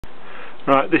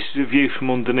Right, this is a view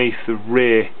from underneath the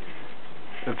rear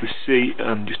of the seat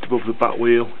and just above the back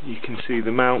wheel. You can see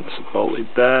the mounts bolted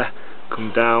there,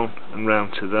 come down and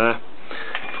round to there.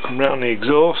 Come round the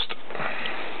exhaust,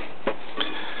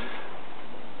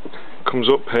 comes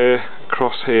up here,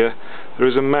 across here. There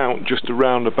is a mount just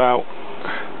around about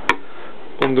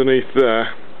underneath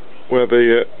there where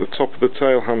the top of the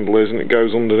tail handle is, and it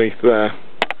goes underneath there.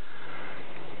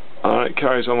 It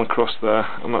carries on across there,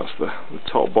 and that's the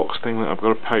top box thing that I've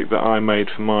got to paint that I made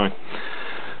for mine.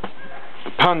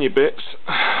 The pannier bits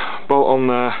bolt on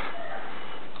there,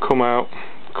 come out,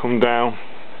 come down,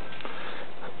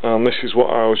 and this is what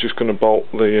I was just going to bolt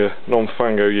the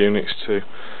non-fango units to.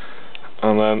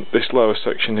 And then this lower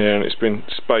section here, and it's been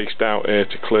spaced out here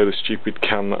to clear the stupid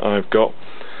can that I've got.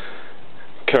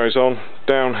 Carries on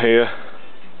down here,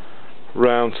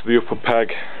 round to the upper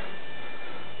peg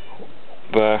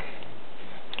there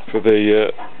for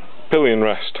the pillion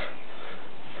rest.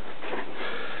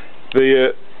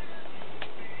 The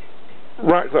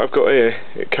rack that I've got here,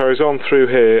 it carries on through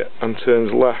here and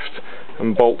turns left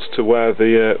and bolts to where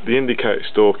the indicator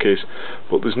stalk is,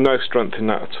 but there's no strength in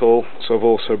that at all, so I've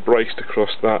also braced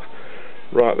across that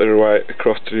right the way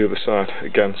across to the other side.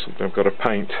 Again, something I've got to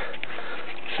paint.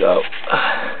 So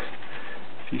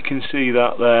if you can see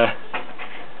that there,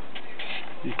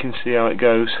 you can see how it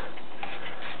goes.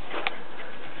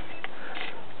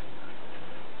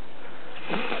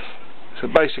 So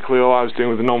basically all I was doing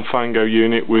with the non-fango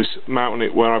unit was mounting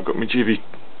it where I've got my Givi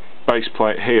base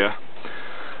plate here,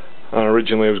 and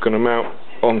originally I was going to mount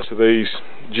onto these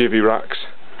Givi racks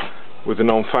with the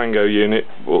non-fango unit,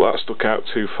 but that stuck out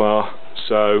too far,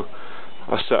 so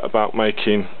I set about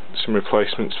making some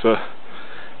replacements for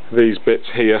these bits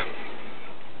here.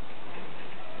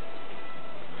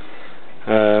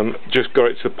 Just got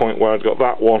it to the point where I'd got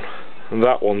that one and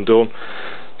that one done,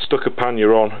 stuck a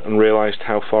pannier on and realised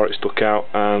how far it stuck out,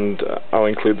 and I'll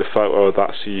include the photo of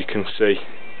that so you can see.